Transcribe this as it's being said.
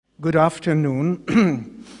Good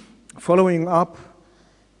afternoon. Following up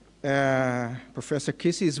Professor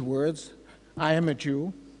Kissie's words, I am a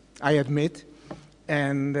Jew, I admit,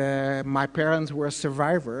 and my parents were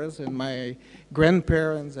survivors, and my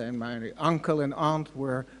grandparents and my uncle and aunt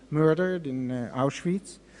were murdered in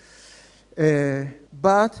Auschwitz.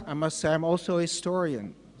 But I must say I'm also a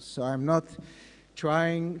historian, so I'm not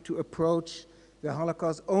trying to approach the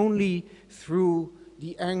Holocaust only through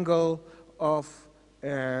the angle of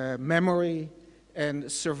memory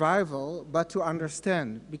and survival, but to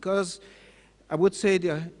understand, because I would say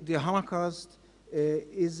the Holocaust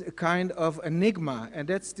is a kind of enigma, and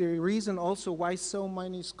that's the reason also why so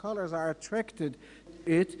many scholars are attracted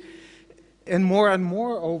to it, and more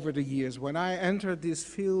over the years. When I entered this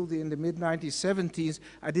field in the mid-1970s,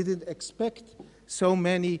 I didn't expect so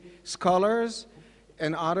many scholars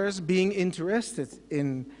and others being interested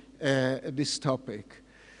in this topic.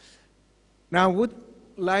 Now, I would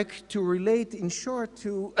like to relate in short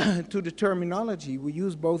to the terminology. We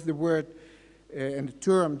use both the word and the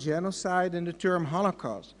term genocide and the term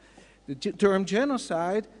Holocaust. The term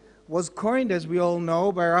genocide was coined, as we all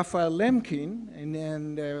know, by Raphael Lemkin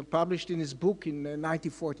and published in his book in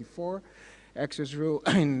 1944, Axis Rule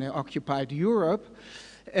in Occupied Europe.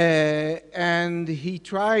 And he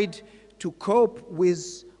tried to cope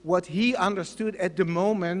with what he understood at the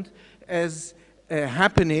moment as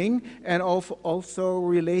happening, and also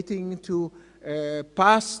relating to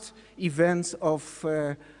past events of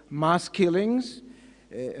mass killings,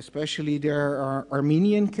 especially their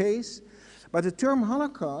Armenian case. But the term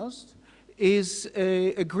Holocaust is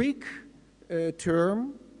a Greek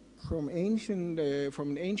term from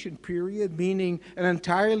an ancient period, meaning an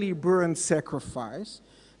entirely burned sacrifice.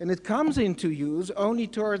 And it comes into use only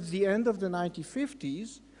towards the end of the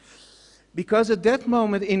 1950s, because at that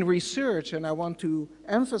moment in research, and I want to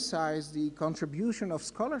emphasize the contribution of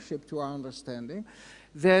scholarship to our understanding,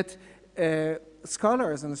 that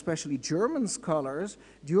scholars, and especially German scholars,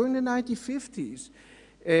 during the 1950s,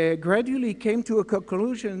 gradually came to a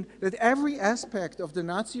conclusion that every aspect of the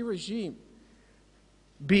Nazi regime,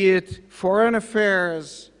 be it foreign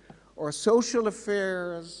affairs or social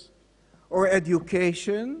affairs or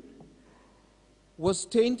education, was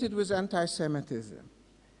tainted with anti-Semitism,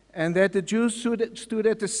 and that the Jews stood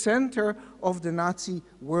at the center of the Nazi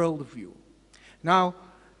worldview. Now,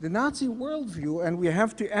 the Nazi worldview, and we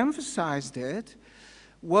have to emphasize that,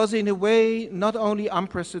 was in a way not only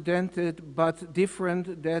unprecedented, but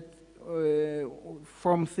different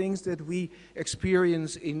from things that we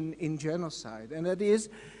experience in genocide. And that is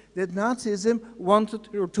that Nazism wanted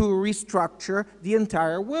to restructure the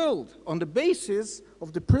entire world on the basis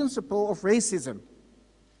of the principle of racism.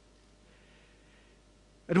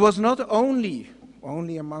 It was not only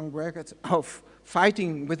among brackets, of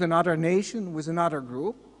fighting with another nation, with another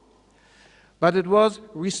group, but it was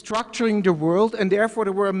restructuring the world, and therefore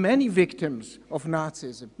there were many victims of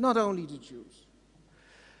Nazism, not only the Jews.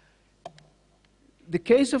 The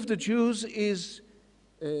case of the Jews is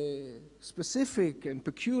specific and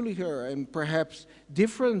peculiar and perhaps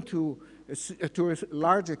different to a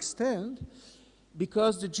large extent,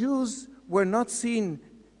 because the Jews were not seen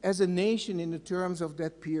as a nation in the terms of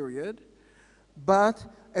that period, but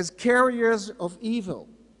as carriers of evil.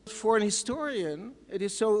 For an historian, it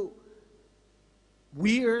is so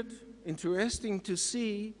weird, interesting to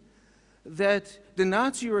see that the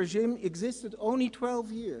Nazi regime existed only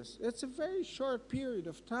 12 years. That's a very short period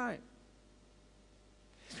of time.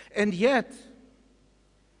 And yet,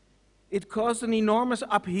 it caused an enormous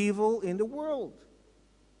upheaval in the world.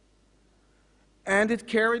 And it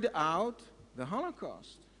carried out the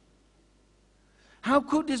Holocaust. How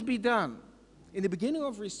could this be done? In the beginning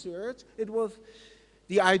of research, it was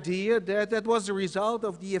the idea that that was the result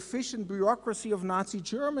of the efficient bureaucracy of Nazi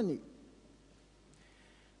Germany.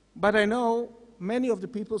 But I know many of the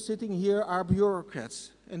people sitting here are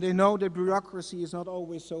bureaucrats, and they know that bureaucracy is not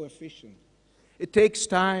always so efficient. It takes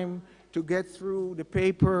time to get through the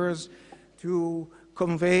papers, to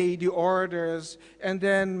convey the orders, and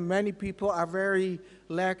then many people are very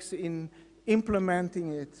lax in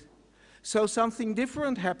implementing it. So something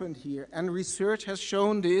different happened here, and research has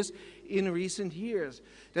shown this in recent years,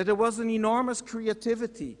 that there was an enormous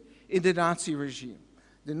creativity in the Nazi regime.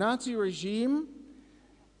 The Nazi regime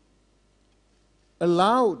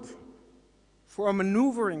allowed for a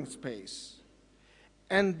maneuvering space,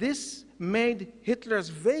 and this made Hitler's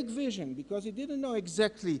vague vision, because he didn't know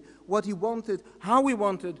exactly what he wanted, how he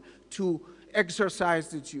wanted to exorcise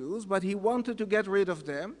the Jews, but he wanted to get rid of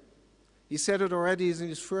them. He said it already in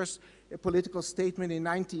his first political statement in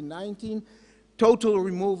 1919, total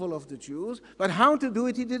removal of the Jews, but how to do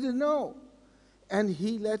it he didn't know. and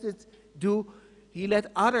he let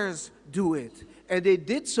others do it. And they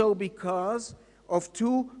did so because of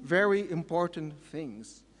two very important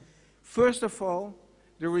things. First of all,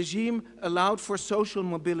 the regime allowed for social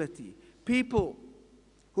mobility. People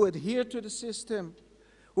who adhered to the system,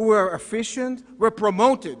 who were efficient, were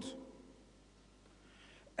promoted.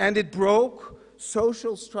 And it broke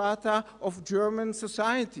social strata of German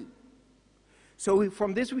society. So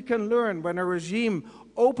from this we can learn, when a regime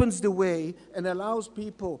opens the way and allows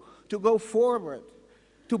people to go forward,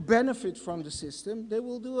 to benefit from the system, they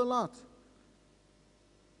will do a lot.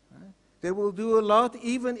 Right? They will do a lot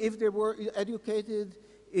even if they were educated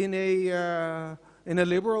in a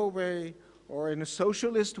liberal way, or in a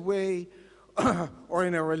socialist way, or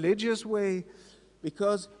in a religious way,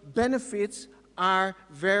 because benefits are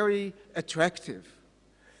very attractive.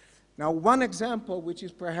 Now, one example which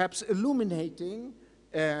is perhaps illuminating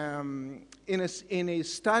in a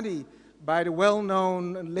study by the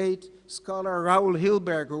well-known late scholar Raoul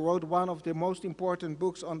Hilberg, who wrote one of the most important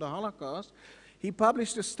books on the Holocaust, he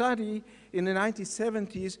published a study in the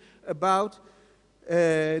 1970s about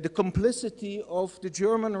the complicity of the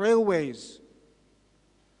German railways.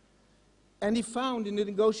 And he found in the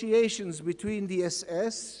negotiations between the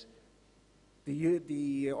SS,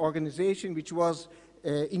 the organization which was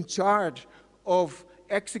in charge of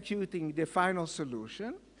executing the final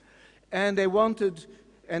solution, and they wanted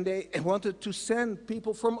to send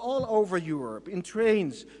people from all over Europe in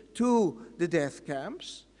trains to the death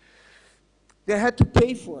camps. They had to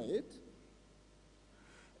pay for it,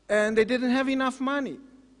 and they didn't have enough money.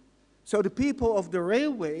 So the people of the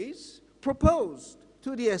railways proposed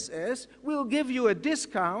to the SS, we'll give you a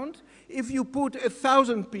discount if you put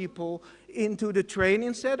 1,000 people into the train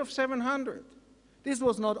instead of 700. This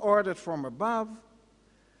was not ordered from above.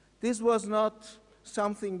 This was not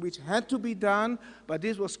something which had to be done, but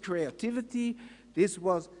this was creativity. This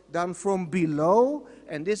was done from below,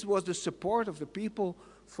 and this was the support of the people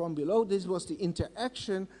from below. This was the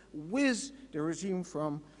interaction with the regime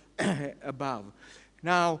from above.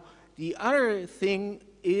 Now, the other thing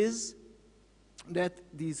is that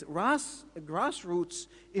these grassroots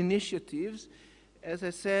initiatives, as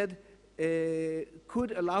I said,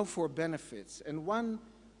 could allow for benefits. And one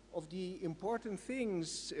of the important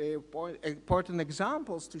things, important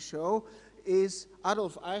examples to show is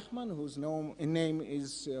Adolf Eichmann, whose name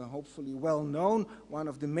is hopefully well known, one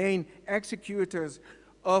of the main executors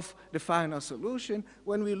of the final solution.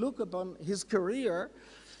 When we look upon his career,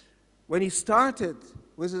 when he started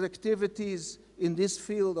with his activities in this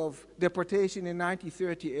field of deportation in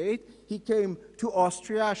 1938, he came to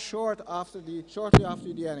Austria shortly after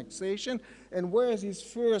the annexation. And where is his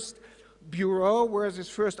first bureau, where is his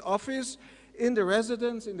first office? In the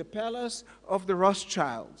residence, in the palace of the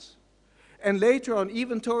Rothschilds. And later on,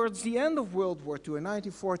 even towards the end of World War II, in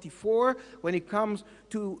 1944, when he comes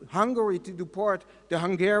to Hungary to deport the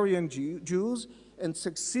Hungarian Jews and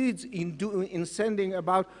succeeds in sending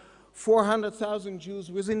about 400,000 Jews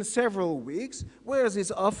within several weeks. Where is his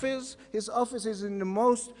office? His office is in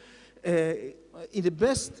the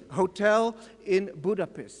best hotel in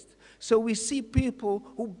Budapest. So we see people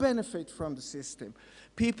who benefit from the system,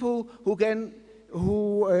 people who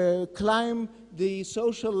climb the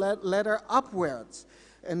social ladder upwards,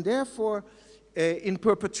 and therefore, in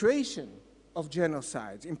perpetration of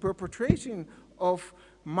genocides, in perpetration of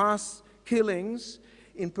mass killings,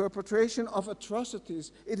 in perpetration of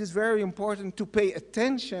atrocities, it is very important to pay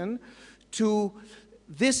attention to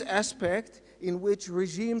this aspect in which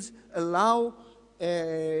regimes allow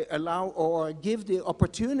or give the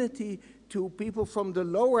opportunity to people from the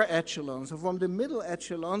lower echelons or from the middle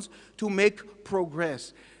echelons to make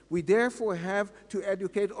progress. We therefore have to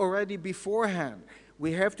educate already beforehand.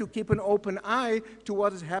 We have to keep an open eye to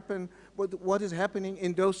what is happening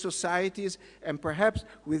in those societies, and perhaps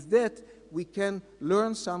with that we can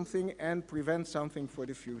learn something and prevent something for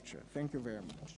the future. Thank you very much.